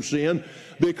presence of sin,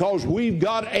 because we've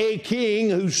got a King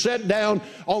who sat down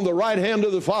on the right hand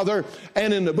of the Father.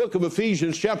 And in the book of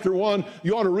Ephesians chapter 1,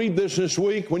 you ought to read this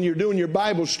week when you're doing your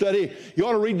Bible study. You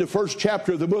ought to read the first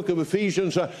chapter of the book of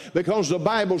Ephesians, because the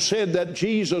Bible said that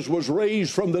Jesus was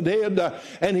raised from the dead,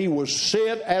 and he was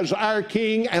set as our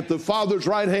King at the Father's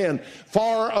right hand,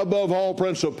 far above all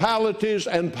principalities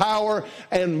and power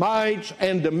and might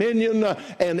and dominion,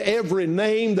 and every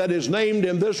name that is named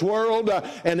in this world,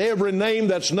 and every name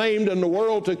that's named in the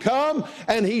world to come.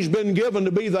 And he's been given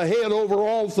to be the head over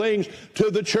all things to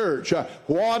the church.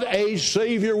 What a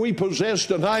Savior we possess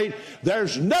tonight.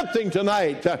 There's nothing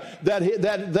tonight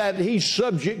that he's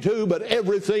subject to, but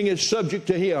everything is subject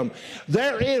to him.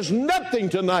 There is nothing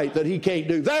tonight that he can't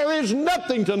do. There is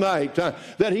nothing tonight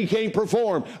that he can't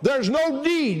perform. There's no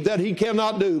deed that he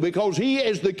cannot do, because he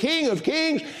is the King of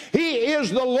kings. He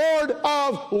is the Lord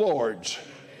of lords.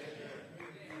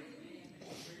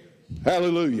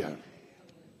 Hallelujah.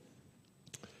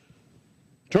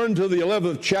 Turn to the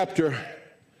 11th chapter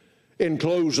in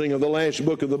closing of the last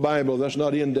book of the Bible. That's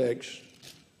not indexed.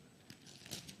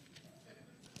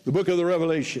 The book of the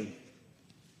Revelation.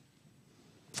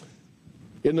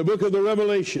 In the book of the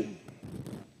Revelation,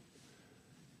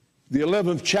 the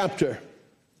 11th chapter,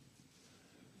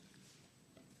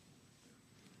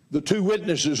 the two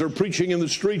witnesses are preaching in the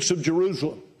streets of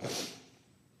Jerusalem.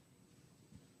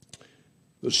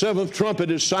 The seventh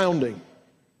trumpet is sounding.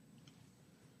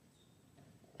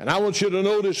 And I want you to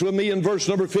notice with me in verse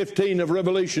number 15 of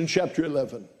Revelation chapter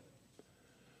 11.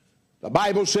 The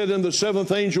Bible said, and the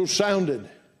seventh angel sounded,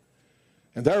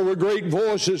 and there were great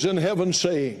voices in heaven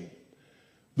saying,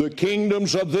 the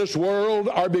kingdoms of this world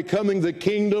are becoming the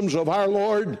kingdoms of our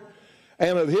Lord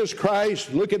and of his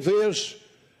Christ. Look at this.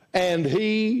 And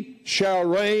he shall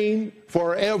reign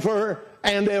forever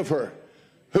and ever.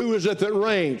 Who is it that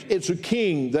reigns? It's a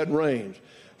king that reigns.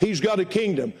 He's got a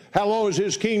kingdom. How long is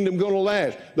his kingdom going to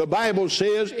last? The Bible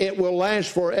says it will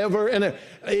last forever. And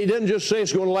he doesn't just say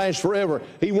it's going to last forever.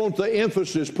 He wants the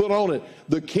emphasis put on it.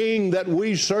 The king that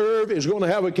we serve is going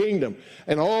to have a kingdom.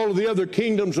 And all of the other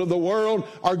kingdoms of the world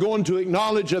are going to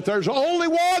acknowledge that there's only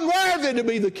one worthy to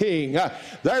be the king.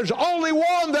 There's only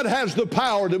one that has the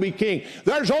power to be king.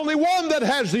 There's only one that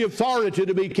has the authority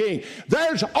to be king.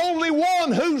 There's only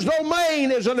one whose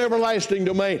domain is an everlasting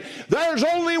domain. There's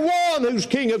only one who's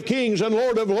King of kings and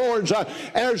Lord of lords.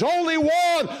 There's only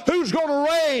one who's going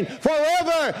to reign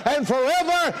forever and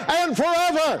forever and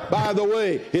forever. By the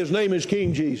way, his name is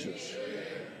King Jesus.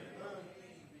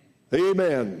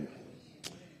 Amen.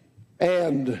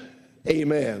 And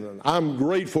amen. I'm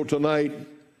grateful tonight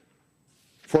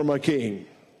for my King.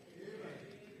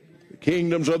 The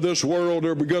kingdoms of this world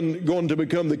are going to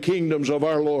become the kingdoms of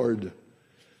our Lord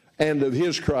and of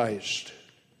his Christ.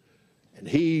 And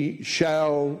he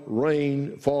shall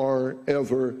reign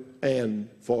forever and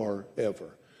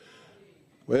forever.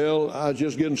 Well, I was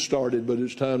just getting started, but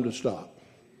it's time to stop.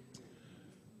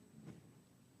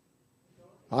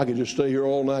 I could just stay here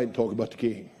all night and talk about the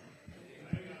King.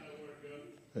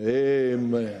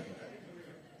 Amen.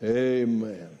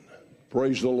 Amen.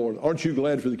 Praise the Lord. Aren't you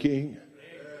glad for the King?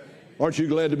 Aren't you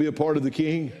glad to be a part of the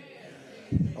King?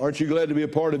 Aren't you glad to be a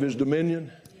part of his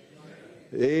dominion?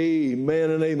 Amen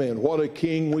and amen. What a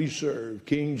King we serve,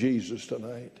 King Jesus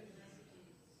tonight.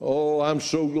 Oh, I'm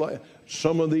so glad.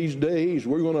 Some of these days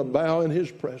we're going to bow in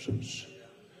his presence.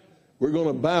 We're going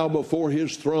to bow before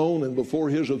his throne and before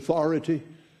his authority.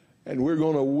 And we're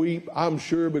going to weep, I'm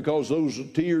sure, because those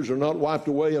tears are not wiped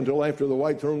away until after the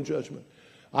white throne judgment.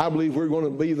 I believe we're going to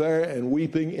be there and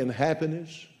weeping in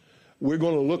happiness. We're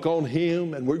going to look on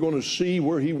him, and we're going to see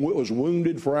where he was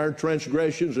wounded for our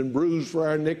transgressions and bruised for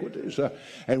our iniquities.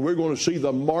 And we're going to see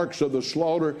the marks of the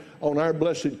slaughter on our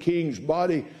blessed King's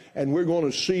body. And we're going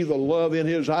to see the love in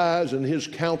his eyes and his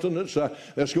countenance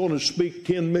that's going to speak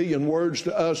 10 million words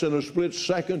to us in a split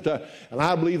second. And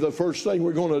I believe the first thing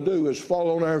we're going to do is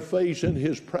fall on our face in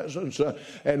his presence.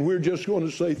 And we're just going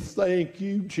to say, thank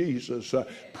you, Jesus.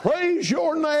 Praise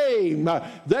your name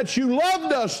that you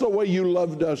loved us the way you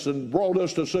loved us and brought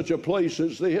us to such a place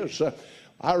as this.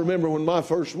 I remember when my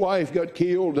first wife got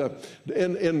killed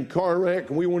in a car wreck,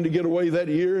 and we wanted to get away that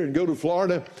year and go to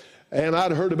Florida. And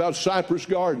I'd heard about Cypress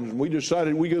Gardens. We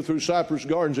decided we'd go through Cypress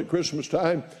Gardens at Christmas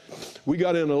time. We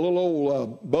got in a little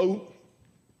old boat.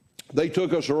 They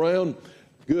took us around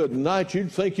Good night.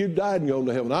 You'd think you'd died and gone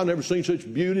to heaven. I've never seen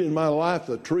such beauty in my life.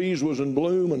 The trees was in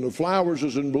bloom and the flowers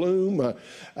was in bloom.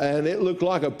 And it looked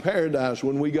like a paradise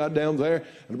when we got down there.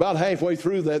 And about halfway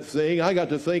through that thing, I got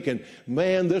to thinking,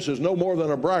 man, this is no more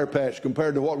than a briar patch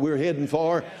compared to what we're heading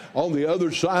for on the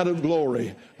other side of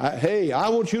glory. Hey, I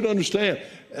want you to understand.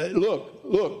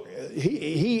 Look,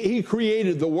 he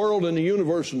created the world and the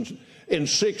universe in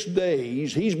 6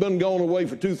 days. He's been gone away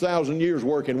for 2,000 years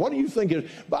working. What do you think?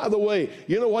 By the way,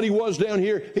 you know what he was down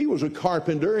here? He was a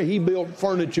carpenter. He built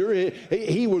furniture.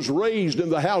 He was raised in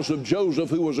the house of Joseph,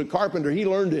 who was a carpenter. He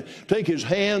learned to take his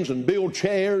hands and build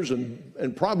chairs and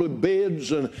probably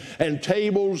beds and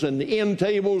tables and end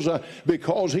tables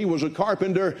because he was a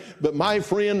carpenter. But my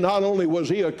friend, not only was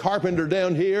he a carpenter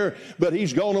down here, but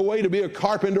he's gone away to be a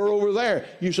carpenter over there.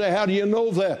 You say, how do you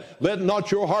know that? Let not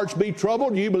your hearts be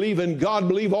troubled. You believe in God,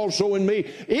 believe also in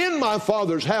me. In my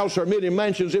Father's house are many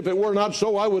mansions. If it were not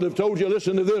so, I would have told you.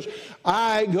 Listen to this.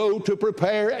 I go to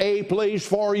prepare a place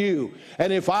for you.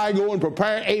 And if I go and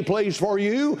prepare a place for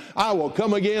you, I will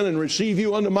come again and receive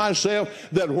you unto myself,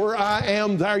 that where I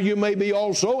am, there you may be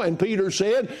also. And Peter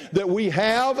said that we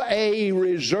have a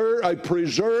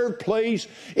preserved place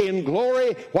in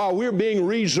glory while we're being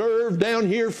reserved down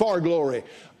here for glory.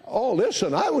 Oh,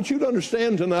 listen, I want you to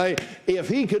understand tonight, if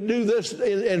he could do this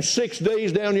in 6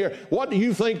 days down here, what do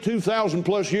you think 2,000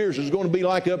 plus years is going to be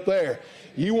like up there?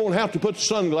 You won't have to put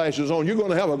sunglasses on. You're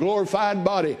going to have a glorified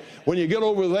body. When you get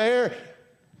over there,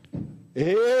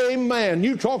 amen.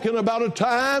 You talking about a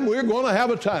time, we're going to have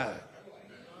a time.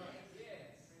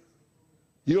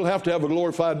 You'll have to have a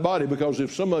glorified body, because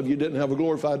if some of you didn't have a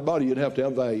glorified body, you'd have to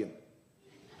have Valium.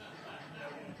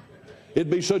 It'd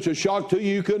be such a shock to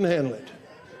you, you couldn't handle it.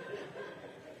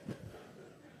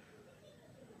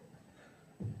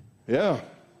 Yeah,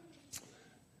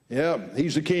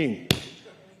 he's the king.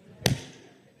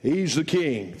 He's the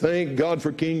king. Thank God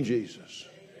for King Jesus.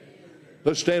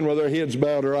 Let's stand with our heads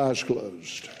bowed, our eyes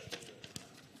closed.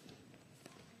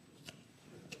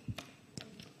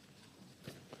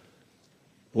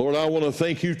 Lord, I want to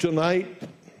thank you tonight.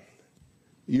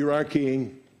 You're our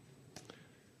king.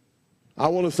 I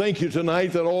want to thank you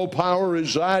tonight that all power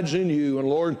resides in you. And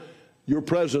Lord, your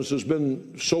presence has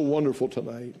been so wonderful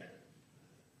tonight.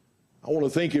 I want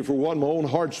to thank you for what my own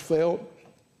heart's felt.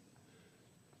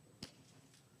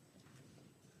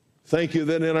 Thank you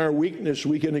that in our weakness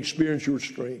we can experience your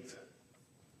strength.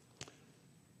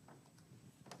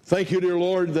 Thank you, dear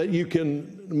Lord, that you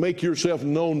can make yourself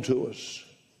known to us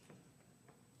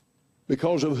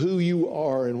because of who you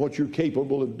are and what you're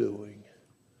capable of doing.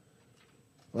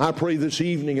 I pray this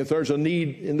evening, if there's a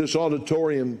need in this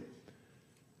auditorium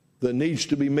that needs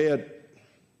to be met,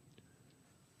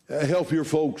 help your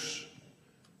folks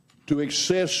to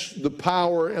access the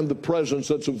power and the presence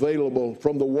that's available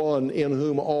from the one in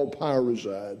whom all power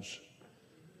resides.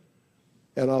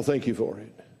 And I'll thank you for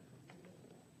it,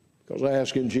 because I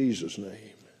ask in Jesus'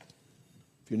 name.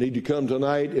 If you need to come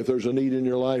tonight, if there's a need in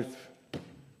your life,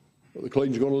 Brother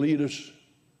Clayton's going to lead us.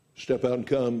 Step out and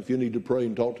come if you need to pray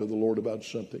and talk to the Lord about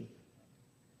something.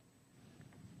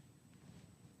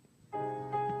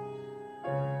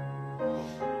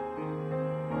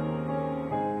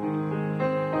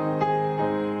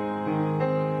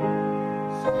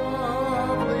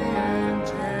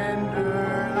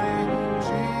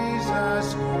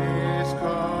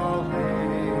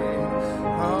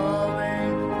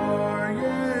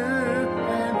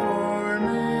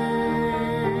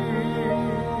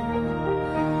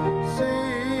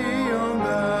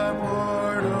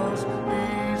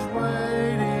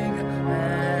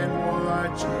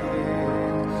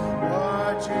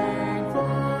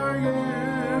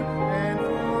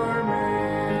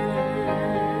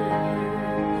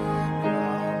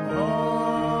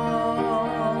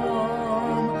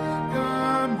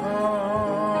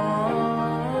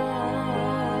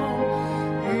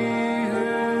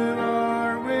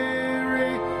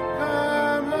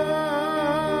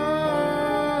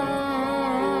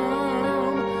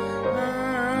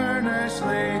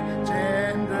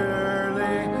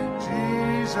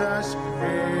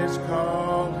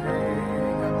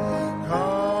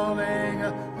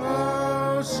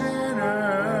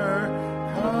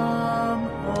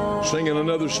 Singing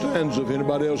another stanza. If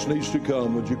anybody else needs to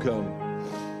come, would you come?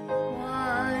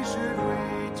 Why should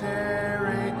we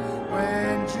tarry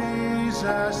when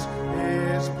Jesus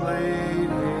is pleading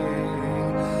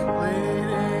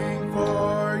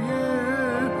for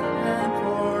you and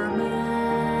for me?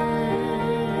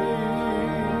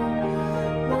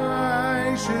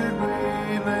 Why should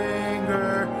we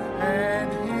linger and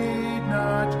heed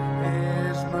not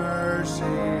his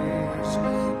mercies?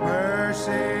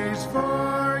 Mercies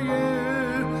for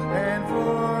you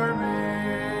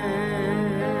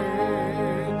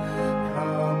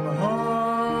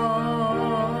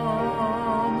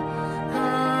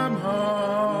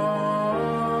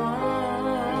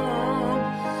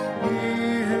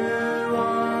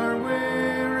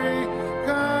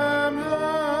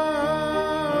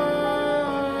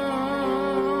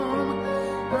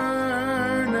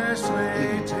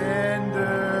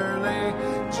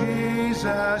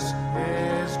Jesus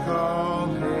is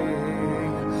calling.